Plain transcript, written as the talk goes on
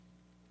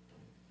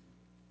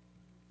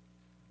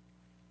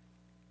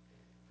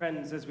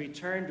Friends, as we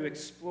turn to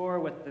explore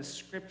what the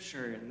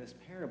scripture in this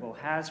parable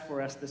has for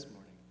us this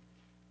morning,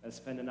 let's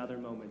spend another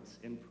moment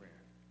in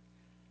prayer.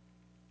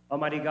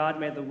 Almighty God,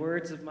 may the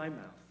words of my mouth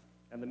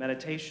and the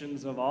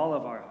meditations of all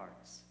of our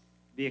hearts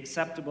be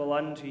acceptable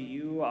unto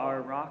you,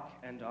 our rock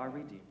and our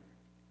Redeemer.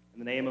 In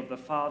the name of the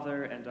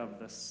Father, and of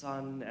the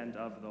Son, and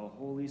of the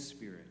Holy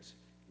Spirit,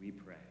 we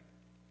pray.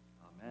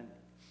 Amen.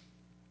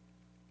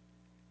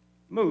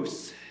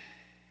 Moose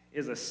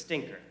is a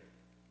stinker.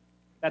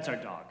 That's our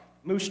dog.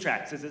 Moose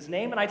Tracks is his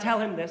name, and I tell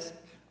him this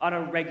on a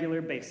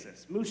regular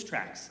basis. Moose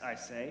Tracks, I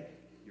say,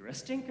 you're a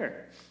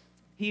stinker.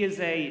 He is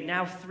a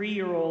now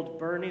 3-year-old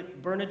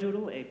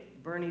Bernedoodle, a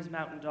Bernese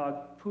Mountain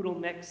Dog poodle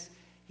mix.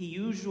 He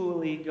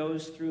usually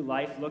goes through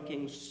life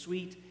looking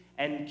sweet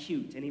and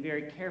cute, and he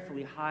very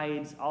carefully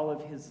hides all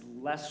of his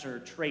lesser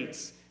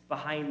traits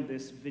behind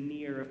this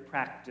veneer of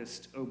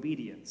practiced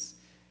obedience.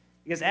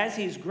 Because as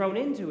he's grown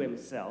into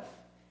himself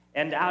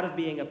and out of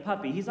being a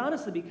puppy, he's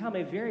honestly become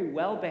a very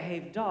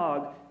well-behaved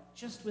dog,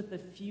 just with a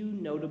few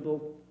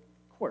notable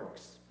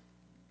quirks.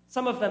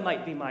 Some of them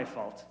might be my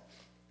fault.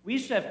 We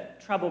used to have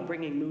trouble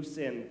bringing Moose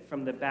in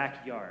from the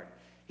backyard.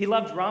 He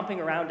loved romping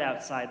around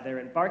outside there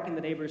and barking at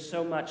the neighbors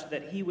so much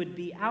that he would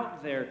be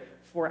out there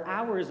for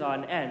hours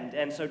on end,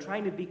 and so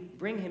trying to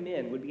bring him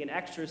in would be an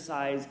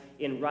exercise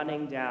in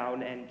running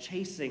down and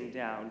chasing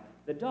down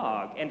the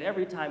dog, and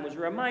every time was a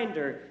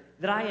reminder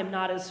that I am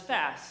not as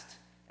fast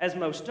as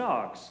most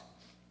dogs.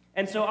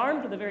 And so,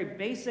 armed with a very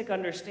basic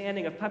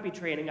understanding of puppy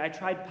training, I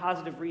tried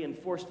positive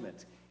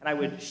reinforcement, and I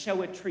would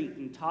show a treat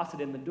and toss it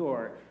in the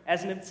door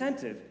as an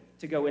incentive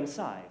to go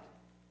inside.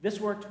 This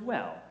worked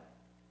well.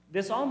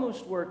 This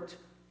almost worked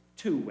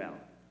too well.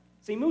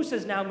 See, Moose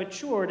has now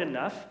matured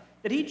enough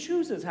that he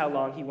chooses how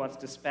long he wants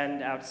to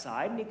spend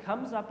outside, and he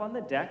comes up on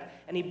the deck,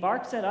 and he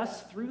barks at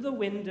us through the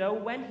window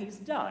when he's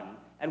done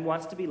and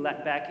wants to be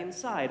let back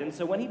inside. And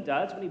so when he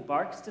does, when he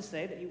barks to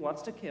say that he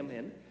wants to come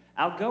in,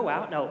 I'll go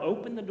out and I'll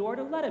open the door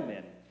to let him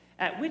in,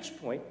 at which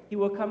point he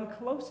will come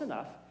close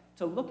enough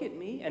to look at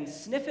me and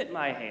sniff at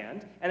my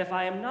hand, and if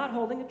I am not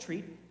holding a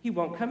treat, he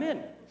won't come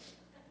in.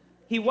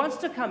 He wants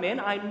to come in.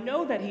 I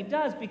know that he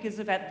does, because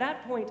if at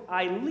that point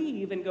I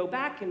leave and go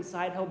back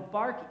inside, he'll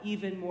bark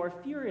even more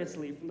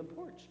furiously from the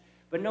porch.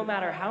 But no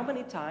matter how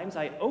many times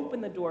I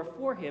open the door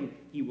for him,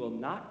 he will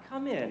not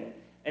come in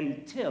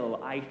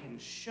until I can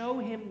show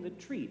him the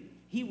treat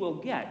he will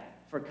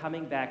get for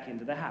coming back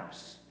into the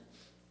house.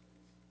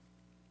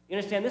 You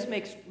understand? This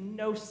makes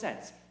no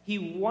sense. He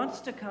wants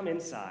to come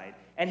inside,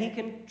 and he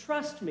can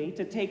trust me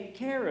to take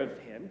care of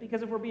him,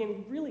 because if we're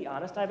being really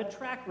honest, I have a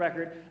track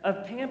record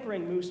of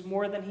pampering Moose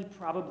more than he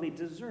probably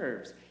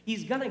deserves.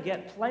 He's going to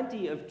get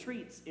plenty of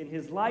treats in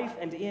his life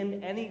and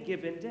in any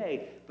given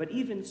day, but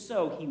even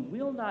so, he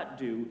will not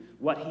do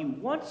what he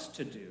wants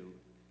to do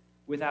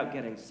without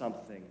getting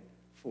something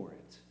for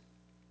it.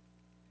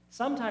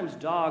 Sometimes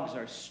dogs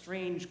are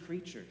strange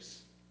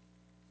creatures,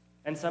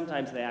 and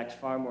sometimes they act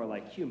far more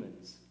like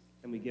humans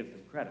than we give them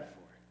credit for.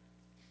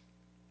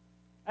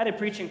 I had a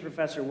preaching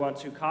professor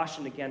once who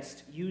cautioned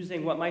against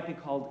using what might be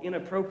called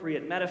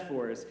inappropriate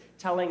metaphors,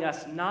 telling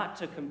us not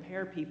to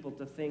compare people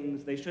to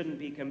things they shouldn't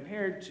be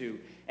compared to,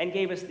 and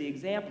gave us the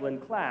example in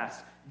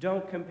class: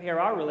 don't compare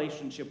our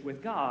relationship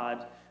with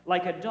God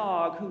like a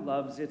dog who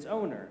loves its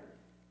owner.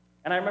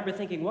 And I remember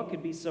thinking, what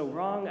could be so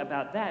wrong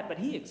about that? But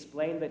he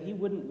explained that he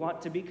wouldn't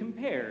want to be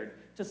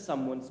compared to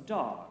someone's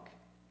dog.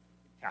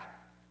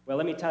 Well,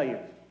 let me tell you,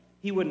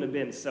 he wouldn't have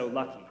been so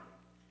lucky.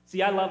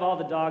 See, I love all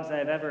the dogs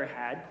I've ever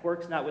had,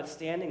 quirks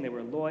notwithstanding. They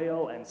were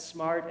loyal and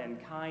smart and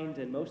kind,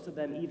 and most of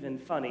them even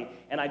funny,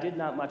 and I did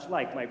not much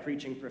like my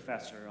preaching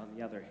professor, on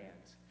the other hand.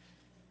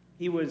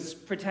 He was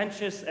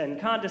pretentious and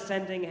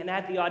condescending and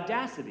had the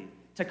audacity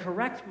to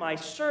correct my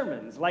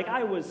sermons like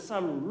I was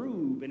some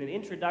rube in an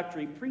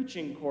introductory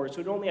preaching course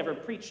who'd only ever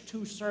preached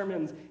 2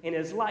 sermons in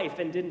his life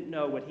and didn't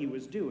know what he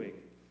was doing.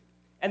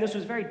 And this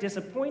was very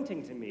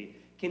disappointing to me,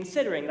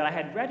 considering that I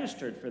had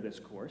registered for this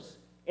course,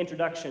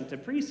 Introduction to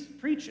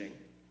Preaching,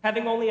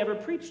 having only ever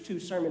preached 2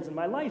 sermons in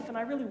my life, and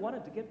I really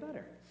wanted to get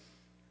better.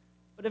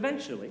 But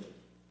eventually,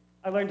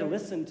 I learned to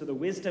listen to the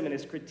wisdom in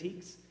his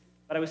critiques,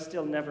 but I was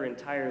still never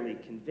entirely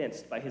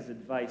convinced by his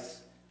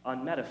advice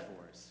on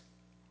metaphors.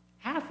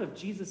 Half of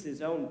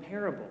Jesus' own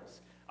parables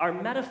are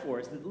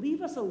metaphors that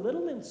leave us a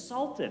little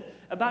insulted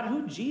about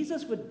who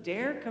Jesus would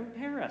dare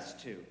compare us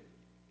to.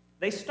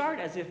 They start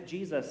as if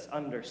Jesus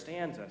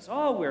understands us.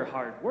 Oh, we're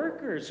hard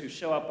workers who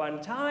show up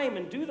on time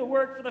and do the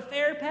work for the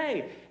fair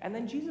pay. And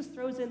then Jesus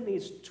throws in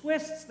these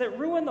twists that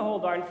ruin the whole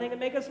darn thing and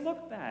make us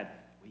look bad.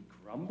 We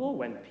grumble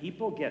when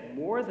people get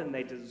more than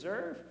they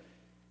deserve,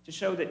 to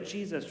show that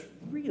Jesus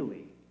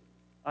really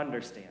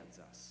understands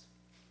us.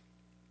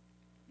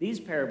 These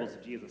parables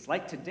of Jesus,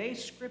 like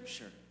today's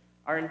scripture,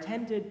 are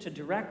intended to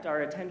direct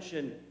our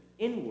attention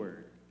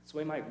inward so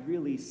we might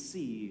really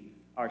see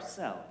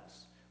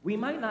ourselves. We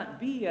might not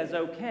be as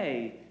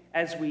okay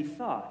as we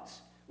thought.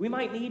 We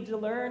might need to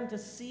learn to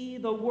see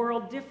the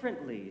world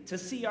differently, to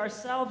see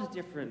ourselves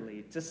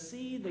differently, to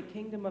see the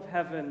kingdom of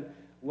heaven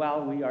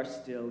while we are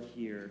still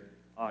here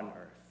on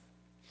earth.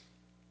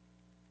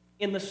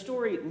 In the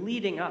story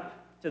leading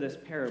up to this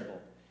parable,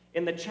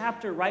 in the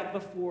chapter right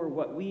before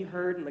what we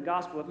heard in the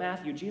Gospel of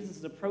Matthew, Jesus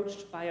is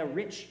approached by a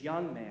rich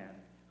young man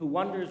who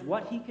wonders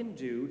what he can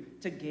do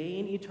to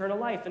gain eternal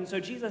life. And so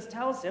Jesus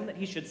tells him that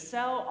he should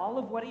sell all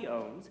of what he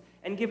owns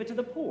and give it to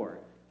the poor,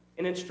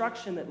 an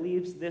instruction that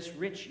leaves this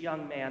rich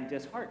young man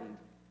disheartened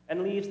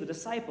and leaves the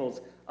disciples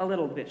a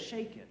little bit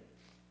shaken.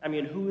 I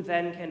mean, who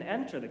then can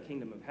enter the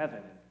kingdom of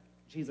heaven?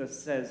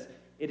 Jesus says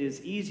it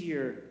is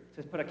easier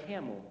to put a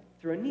camel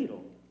through a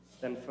needle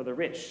than for the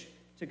rich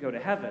to go to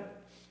heaven.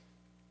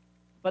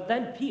 But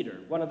then Peter,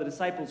 one of the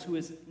disciples who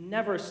is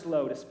never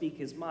slow to speak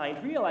his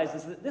mind,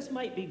 realizes that this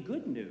might be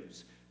good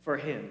news for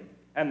him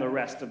and the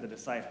rest of the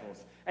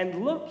disciples.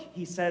 And look,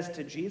 he says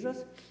to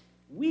Jesus,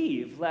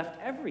 we've left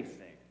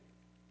everything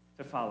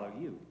to follow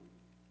you.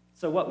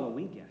 So what will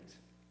we get?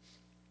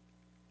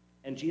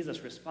 And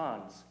Jesus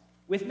responds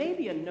with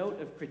maybe a note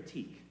of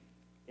critique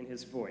in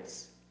his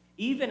voice,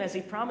 even as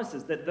he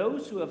promises that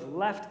those who have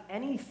left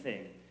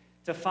anything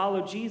to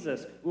follow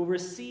Jesus will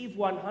receive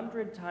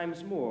 100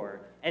 times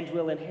more and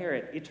will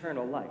inherit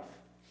eternal life.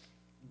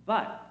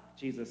 But,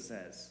 Jesus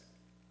says,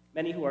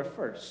 many who are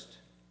first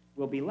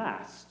will be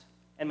last,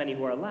 and many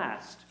who are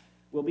last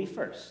will be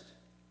first.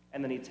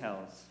 And then he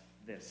tells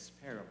this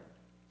parable.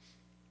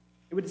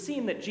 It would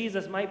seem that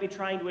Jesus might be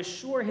trying to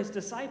assure his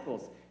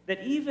disciples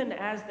that even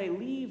as they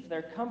leave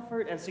their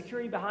comfort and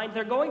security behind,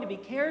 they're going to be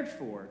cared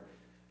for.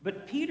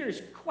 But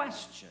Peter's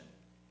question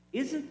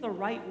isn't the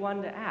right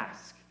one to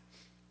ask.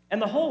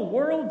 And the whole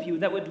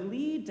worldview that would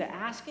lead to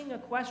asking a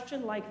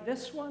question like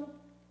this one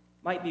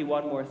might be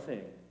one more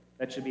thing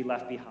that should be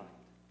left behind.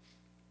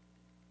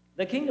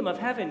 The kingdom of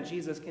heaven,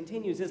 Jesus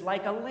continues, is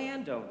like a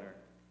landowner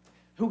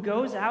who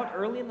goes out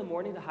early in the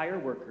morning to hire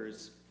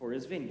workers for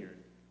his vineyard.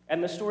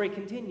 And the story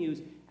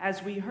continues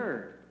as we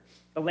heard.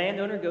 The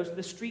landowner goes to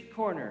the street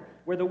corner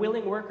where the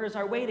willing workers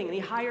are waiting, and he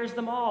hires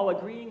them all,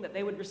 agreeing that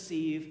they would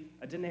receive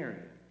a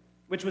denarius,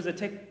 which was a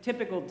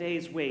typical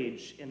day's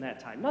wage in that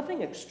time.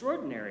 Nothing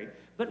extraordinary,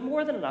 but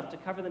more than enough to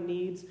cover the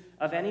needs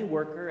of any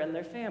worker and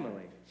their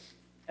family.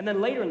 And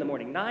then later in the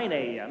morning, 9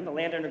 a.m., the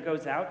landowner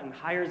goes out and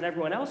hires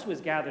everyone else who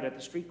is gathered at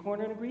the street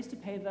corner and agrees to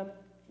pay them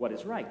what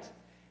is right.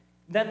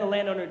 Then the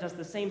landowner does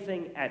the same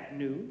thing at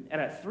noon and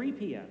at 3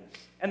 p.m.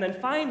 And then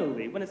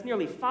finally, when it's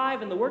nearly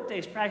 5 and the workday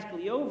is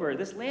practically over,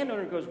 this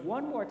landowner goes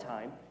one more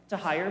time to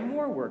hire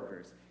more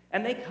workers.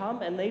 And they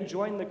come and they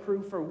join the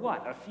crew for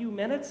what? A few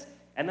minutes?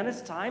 And then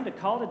it's time to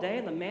call it a day,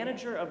 and the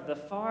manager of the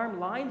farm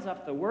lines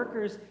up the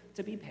workers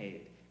to be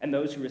paid. And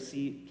those who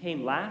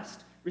came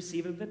last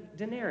receive a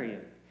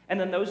denarius. And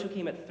then those who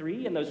came at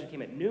 3, and those who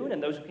came at noon,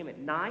 and those who came at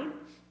 9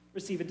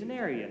 receive a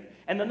denarius.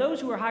 And then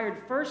those who were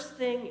hired first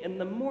thing in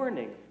the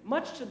morning,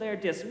 much to their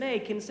dismay,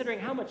 considering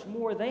how much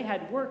more they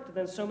had worked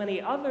than so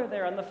many other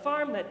there on the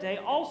farm that day,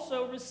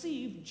 also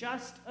received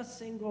just a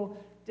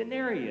single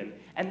denarius.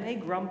 And they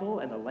grumble,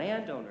 and the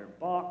landowner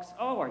balks.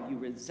 "Oh, are you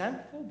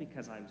resentful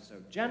because I'm so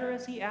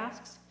generous?" he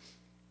asks.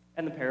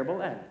 And the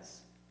parable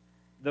ends.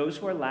 Those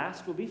who are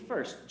last will be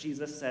first,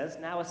 Jesus says,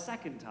 now a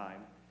second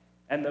time,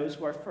 and those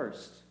who are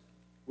first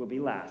will be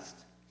last.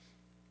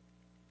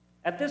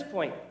 At this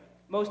point,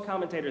 most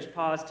commentators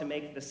pause to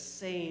make the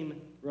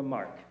same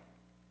remark.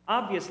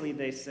 Obviously,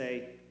 they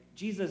say,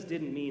 Jesus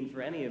didn't mean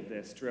for any of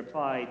this to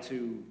apply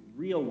to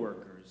real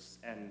workers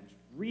and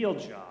real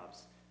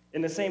jobs,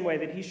 in the same way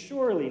that he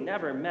surely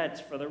never meant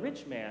for the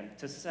rich man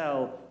to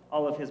sell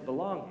all of his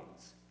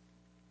belongings.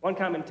 One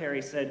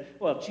commentary said,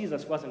 well,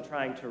 Jesus wasn't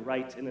trying to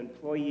write an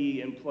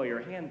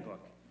employee-employer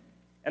handbook.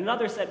 And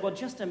another said, well,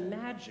 just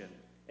imagine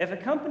if a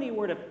company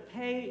were to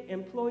pay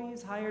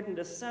employees hired in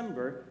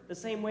December the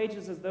same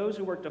wages as those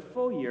who worked a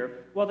full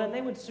year, well, then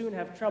they would soon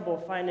have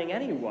trouble finding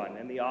anyone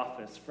in the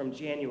office from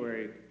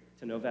January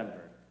to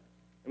November.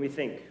 And we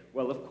think,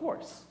 well, of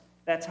course,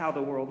 that's how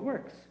the world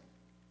works.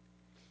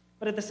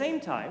 But at the same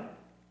time,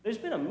 there's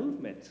been a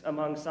movement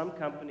among some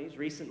companies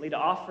recently to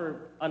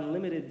offer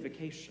unlimited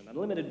vacation,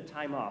 unlimited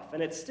time off.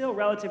 And it's still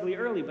relatively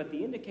early, but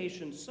the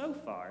indication so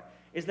far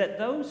is that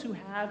those who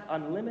have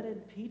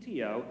unlimited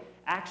PTO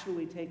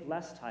actually take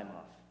less time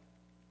off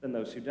than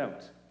those who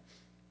don't.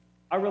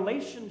 Our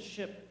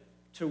relationship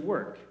to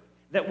work,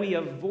 that we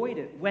avoid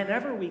it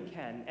whenever we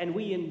can, and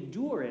we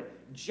endure it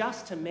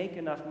just to make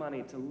enough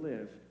money to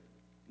live,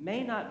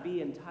 may not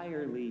be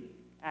entirely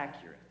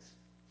accurate.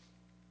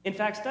 In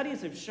fact,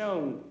 studies have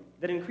shown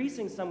that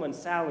increasing someone's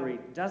salary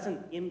doesn't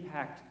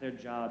impact their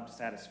job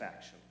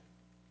satisfaction.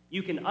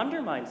 You can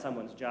undermine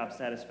someone's job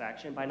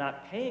satisfaction by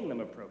not paying them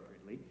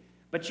appropriately,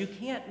 but you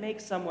can't make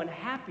someone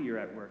happier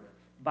at work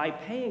by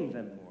paying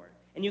them more.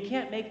 And you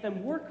can't make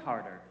them work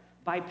harder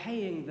by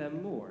paying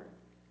them more.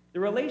 The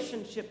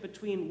relationship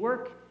between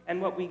work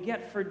and what we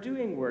get for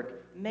doing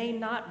work may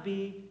not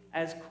be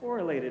as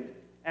correlated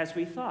as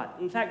we thought.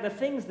 In fact, the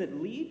things that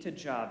lead to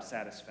job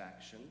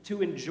satisfaction,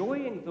 to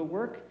enjoying the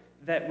work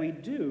that we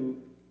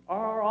do,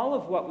 are all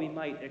of what we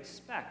might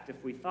expect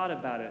if we thought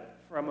about it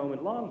for a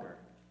moment longer.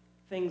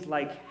 Things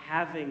like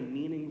having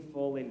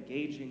meaningful,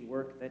 engaging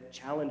work that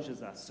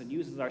challenges us and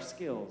uses our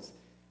skills,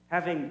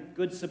 having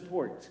good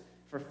support,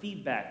 for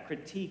feedback,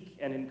 critique,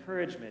 and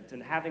encouragement,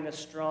 and having a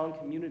strong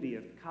community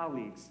of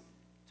colleagues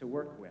to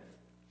work with.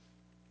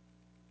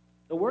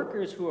 The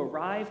workers who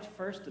arrived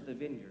first at the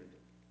vineyard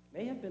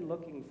may have been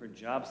looking for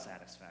job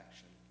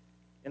satisfaction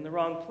in the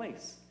wrong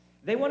place.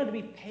 They wanted to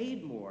be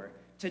paid more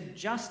to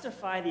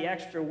justify the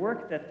extra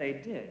work that they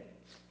did.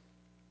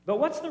 But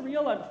what's the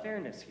real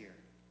unfairness here?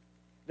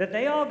 That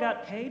they all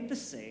got paid the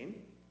same,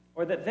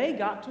 or that they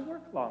got to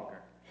work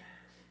longer?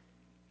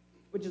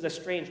 Which is a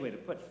strange way to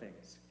put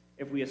things,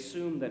 if we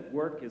assume that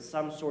work is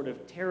some sort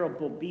of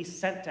terrible beast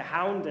sent to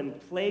hound and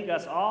plague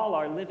us all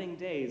our living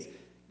days.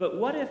 But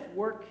what if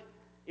work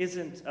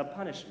isn't a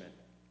punishment?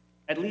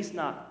 At least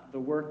not the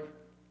work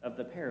of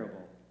the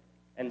parable,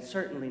 and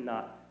certainly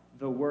not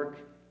the work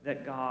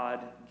that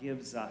God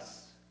gives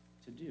us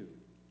to do.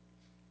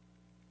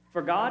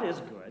 For God is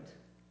good,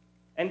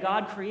 and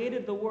God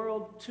created the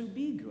world to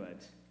be good,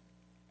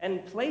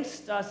 and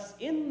placed us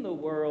in the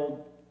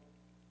world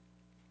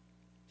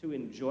to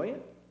enjoy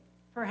it,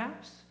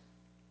 perhaps.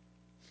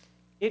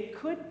 It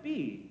could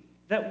be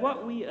that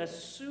what we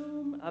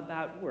assume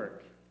about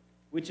work,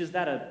 which is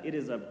that it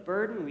is a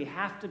burden we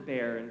have to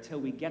bear until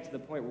we get to the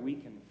point where we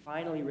can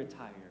finally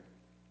retire,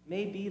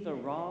 may be the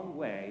wrong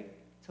way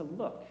to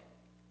look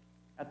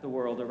at the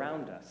world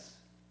around us.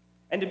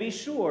 And to be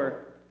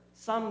sure,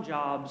 some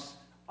jobs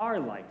are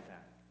like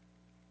that,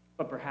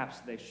 but perhaps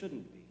they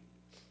shouldn't be.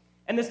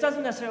 And this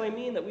doesn't necessarily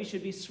mean that we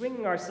should be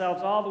swinging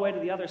ourselves all the way to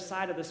the other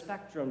side of the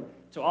spectrum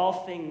to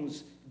all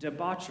things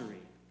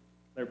debauchery.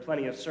 There are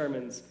plenty of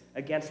sermons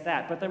against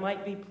that, but there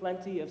might be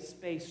plenty of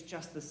space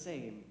just the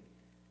same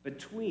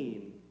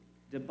between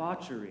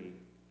debauchery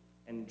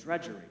and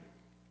drudgery.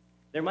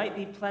 There might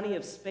be plenty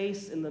of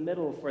space in the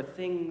middle for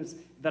things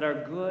that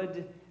are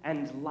good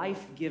and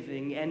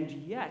life-giving and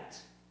yet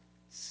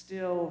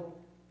still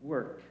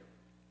work.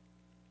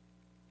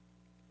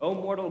 O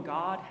mortal,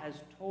 God has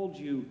told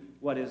you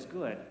what is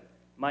good,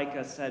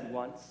 Micah said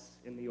once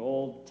in the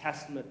Old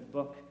Testament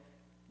book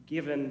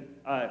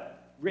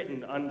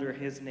written under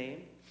his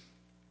name,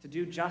 to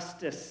do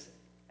justice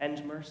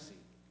and mercy.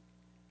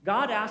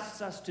 God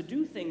asks us to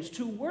do things,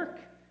 to work,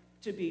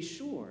 to be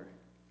sure.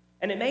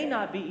 And it may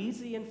not be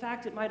easy. In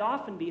fact, it might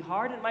often be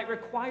hard. It might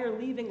require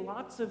leaving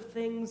lots of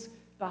things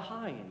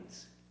behind.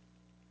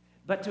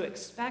 But to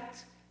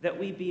expect that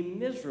we be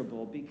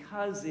miserable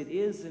because it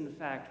is, in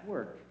fact,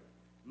 work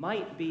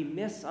might be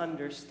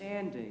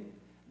misunderstanding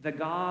the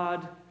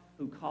God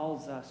who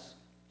calls us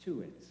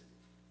to it.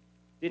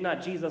 Did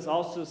not Jesus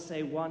also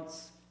say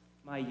once,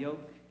 "My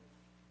yoke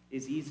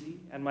is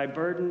easy and my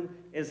burden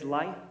is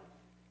light?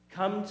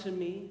 Come to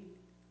me,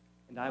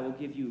 and I will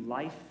give you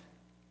life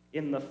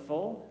in the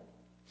full."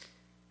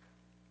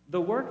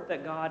 The work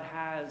that God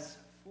has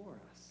for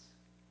us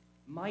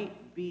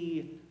might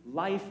be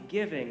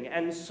life-giving.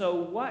 And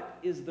so what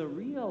is the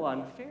real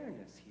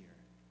unfairness here?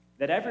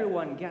 That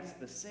everyone gets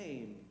the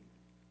same,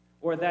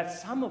 or that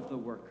some of the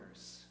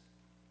workers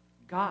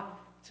got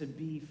to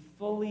be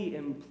fully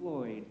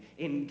employed,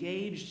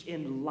 engaged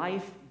in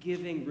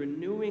life-giving,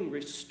 renewing,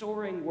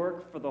 restoring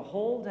work for the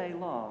whole day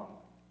long,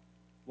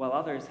 while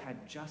others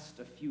had just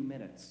a few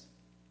minutes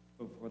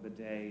before the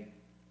day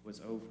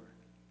was over.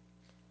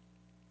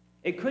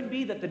 It could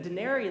be that the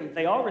denarian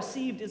they all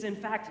received is in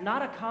fact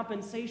not a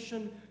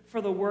compensation for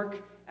the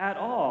work at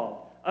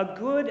all. A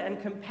good and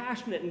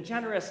compassionate and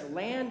generous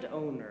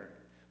landowner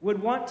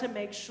would want to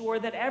make sure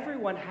that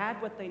everyone had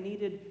what they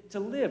needed to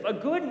live. A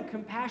good and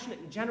compassionate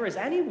and generous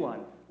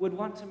anyone would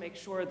want to make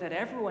sure that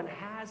everyone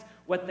has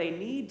what they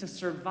need to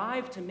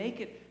survive, to make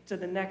it to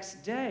the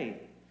next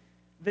day.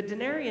 The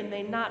denarian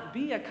may not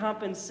be a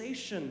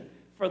compensation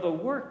for the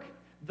work.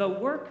 The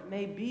work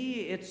may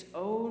be its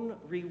own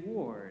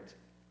reward.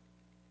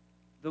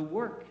 The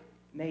work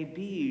may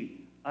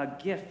be a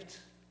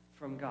gift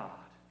from God.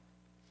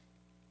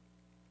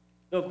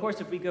 Though, of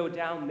course, if we go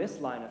down this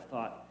line of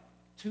thought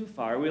too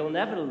far, we'll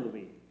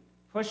inevitably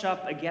push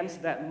up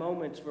against that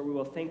moment where we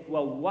will think,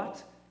 well,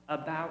 what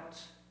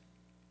about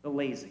the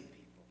lazy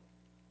people?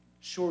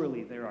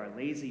 Surely there are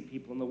lazy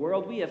people in the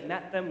world. We have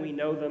met them. We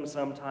know them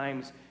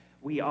sometimes.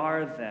 We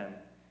are them.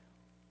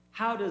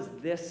 How does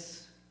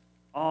this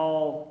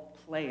all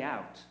play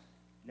out,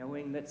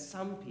 knowing that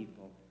some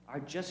people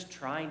are just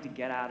trying to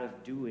get out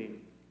of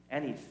doing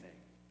anything?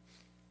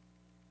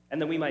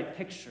 And then we might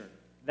picture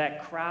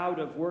that crowd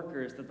of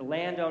workers that the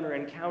landowner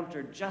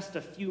encountered just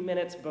a few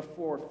minutes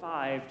before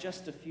 5,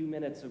 just a few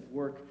minutes of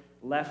work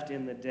left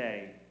in the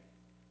day.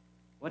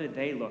 What did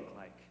they look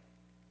like?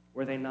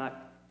 Were they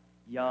not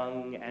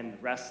young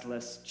and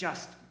restless,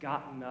 just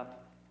gotten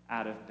up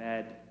out of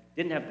bed,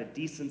 didn't have the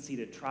decency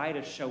to try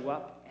to show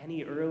up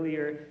any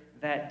earlier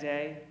that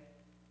day?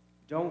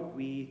 Don't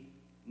we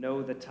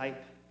know the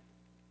type?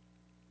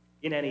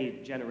 In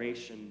any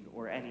generation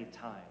or any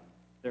time,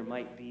 there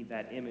might be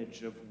that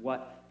image of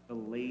what the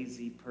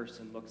lazy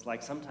person looks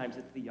like. Sometimes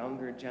it's the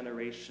younger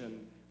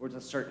generation, or it's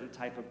a certain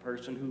type of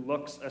person who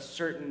looks a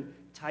certain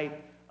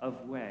type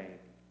of way.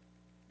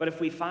 But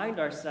if we find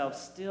ourselves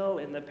still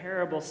in the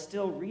parable,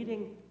 still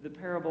reading the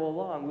parable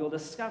along, we'll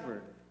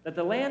discover that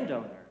the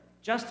landowner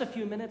just a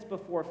few minutes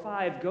before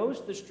 5, goes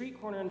to the street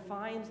corner and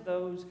finds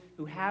those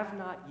who have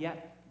not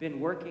yet been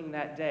working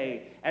that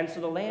day. And so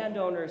the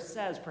landowner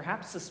says,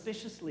 perhaps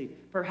suspiciously,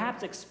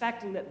 perhaps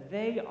expecting that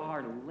they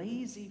are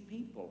lazy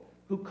people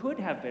who could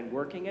have been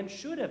working and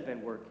should have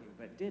been working,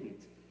 but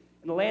didn't.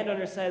 And the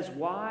landowner says,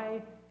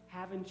 why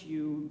haven't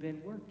you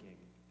been working?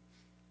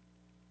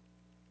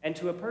 And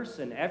to a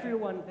person,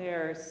 everyone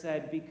there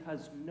said,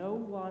 because no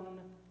one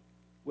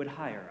would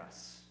hire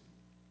us.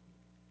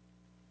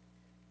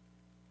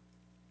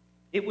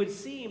 It would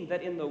seem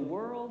that in the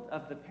world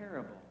of the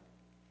parable,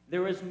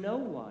 there is no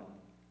one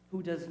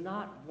who does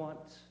not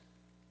want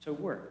to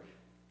work.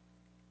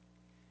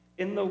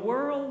 In the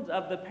world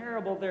of the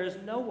parable, there is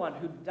no one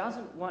who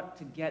doesn't want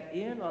to get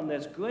in on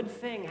this good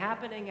thing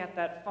happening at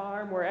that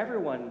farm where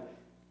everyone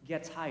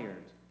gets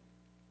hired.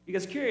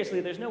 Because curiously,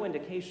 there's no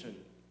indication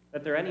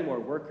that there are any more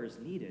workers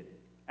needed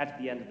at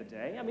the end of the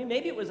day. I mean,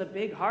 maybe it was a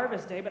big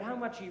harvest day, but how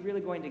much are you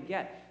really going to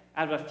get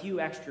out of a few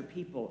extra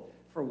people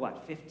for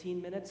what,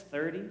 15 minutes,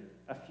 30,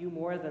 a few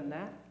more than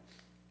that?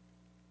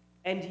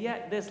 And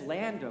yet this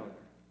landowner,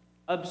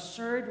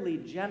 absurdly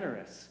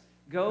generous,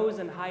 goes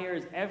and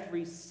hires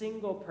every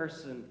single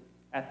person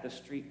at the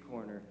street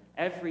corner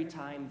every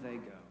time they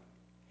go.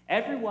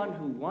 Everyone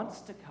who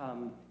wants to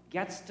come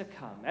gets to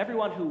come.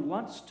 Everyone who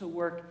wants to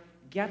work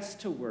gets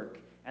to work.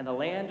 And the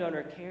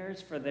landowner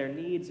cares for their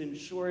needs,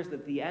 ensures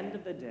that at the end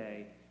of the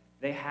day,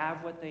 they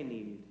have what they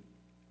need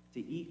to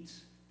eat,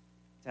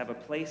 to have a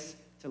place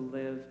to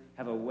live,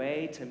 have a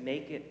way to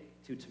make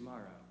it to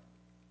tomorrow.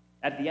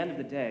 At the end of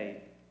the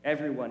day,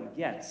 everyone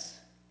gets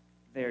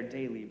their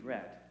daily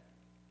bread.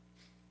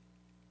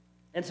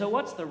 And so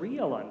what's the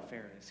real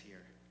unfairness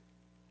here?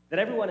 That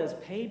everyone is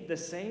paid the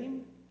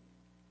same,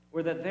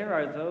 or that there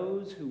are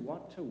those who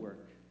want to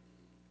work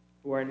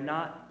who are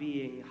not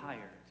being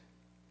hired?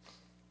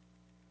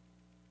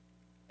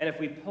 And if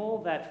we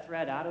pull that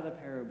thread out of the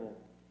parable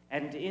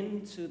and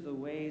into the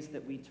ways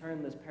that we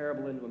turn this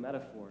parable into a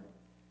metaphor,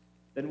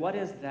 then what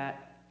is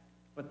that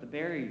but the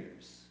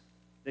barriers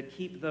that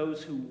keep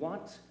those who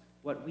want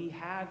what we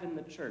have in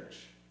the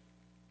church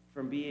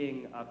from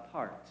being a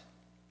part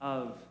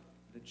of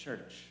the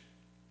church?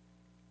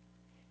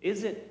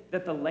 Is it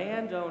that the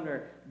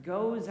landowner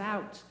goes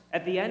out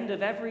at the end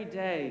of every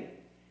day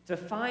to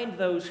find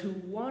those who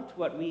want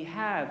what we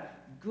have,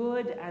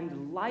 good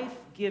and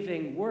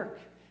life-giving work,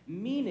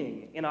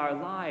 meaning in our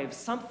lives,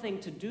 something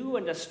to do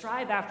and to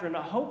strive after and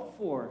to hope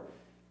for?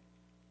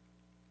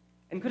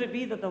 And could it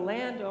be that the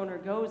landowner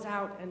goes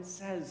out and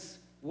says,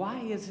 why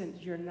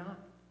isn't you're not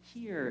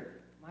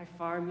here, my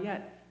farm,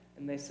 yet?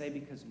 And they say,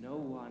 because no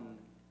one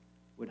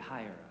would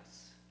hire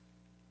us.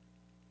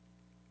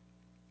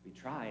 We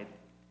tried.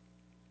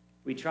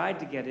 We tried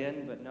to get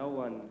in, but no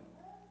one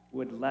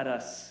would let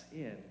us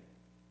in.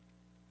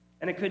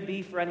 And it could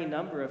be for any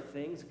number of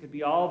things. It could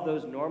be all of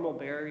those normal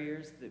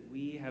barriers that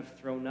we have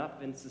thrown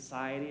up in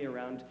society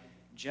around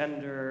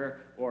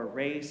gender or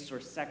race or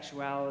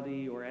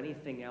sexuality or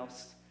anything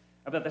else,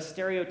 about the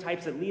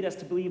stereotypes that lead us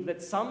to believe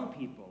that some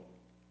people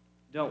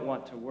don't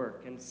want to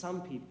work and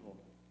some people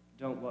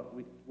don't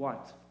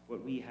want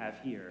what we have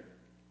here.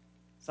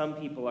 Some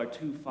people are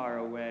too far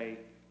away,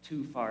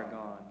 too far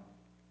gone,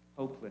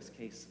 hopeless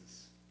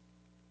cases.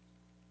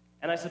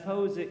 And I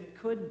suppose it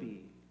could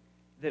be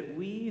that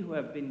we who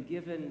have been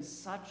given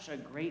such a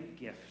great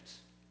gift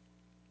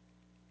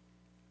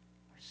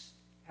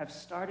have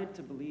started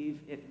to believe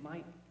it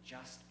might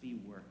just be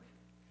work.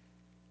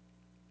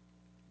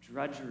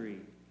 Drudgery,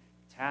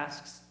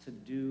 tasks to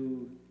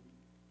do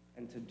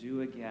and to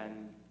do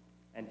again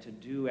and to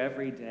do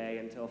every day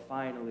until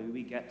finally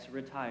we get to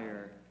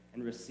retire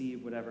and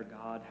receive whatever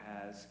God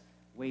has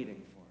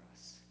waiting for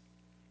us.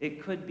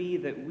 It could be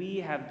that we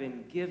have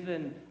been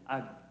given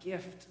a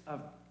gift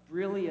of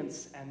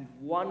brilliance and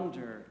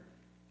wonder,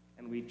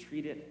 and we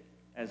treat it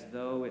as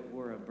though it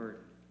were a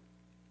burden.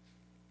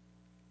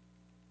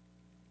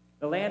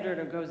 The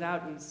landowner goes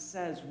out and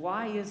says,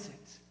 why is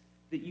it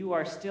that you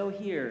are still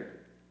here?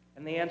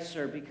 And they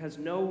answer, because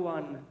no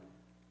one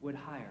would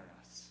hire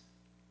us.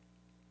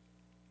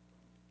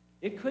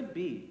 It could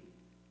be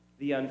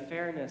the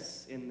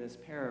unfairness in this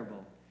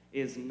parable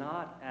is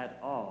not at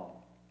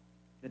all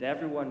that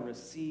everyone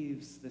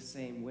receives the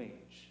same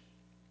wage.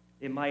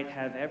 It might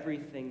have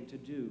everything to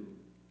do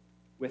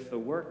with the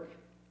work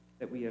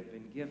that we have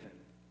been given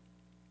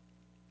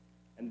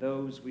and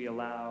those we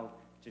allow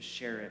to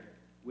share it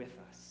with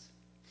us.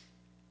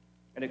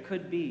 And it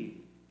could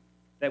be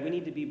that we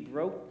need to be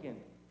broken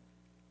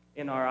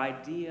in our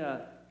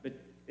idea,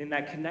 in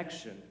that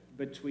connection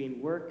between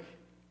work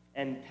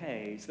and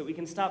pay, so that we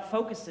can stop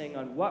focusing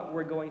on what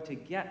we're going to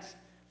get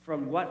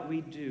from what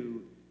we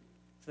do,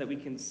 so that we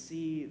can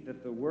see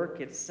that the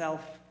work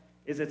itself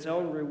is its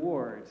own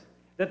reward,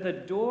 that the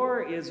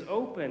door is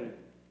open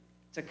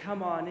to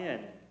come on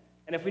in.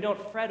 And if we don't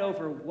fret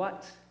over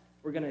what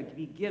we're going to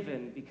be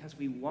given because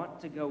we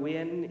want to go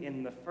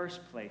in the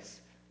first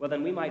place, well,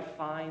 then we might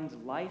find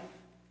life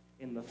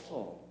in the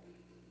full.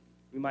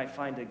 We might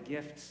find a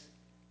gift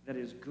that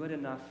is good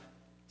enough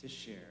to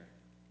share.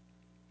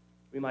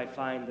 we might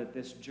find that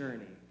this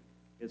journey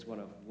is one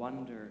of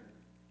wonder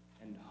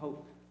and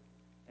hope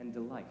and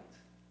delight,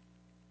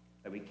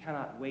 that we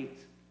cannot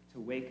wait to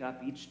wake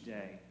up each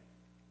day,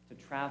 to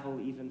travel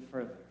even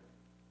further,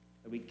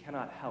 that we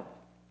cannot help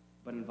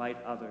but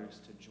invite others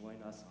to join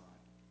us on.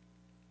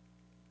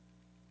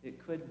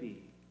 It could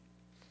be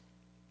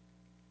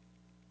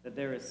that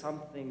there is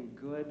something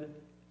good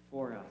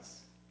for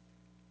us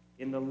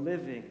in the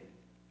living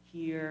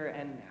here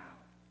and now,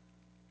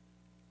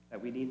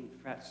 that we needn't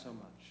fret so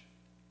much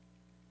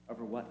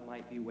over what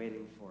might be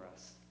waiting for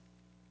us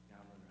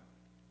down the road.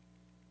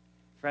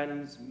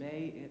 Friends,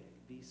 may it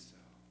be so.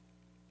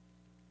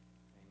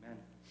 Amen.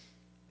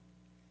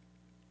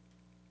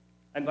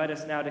 I invite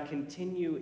us now to continue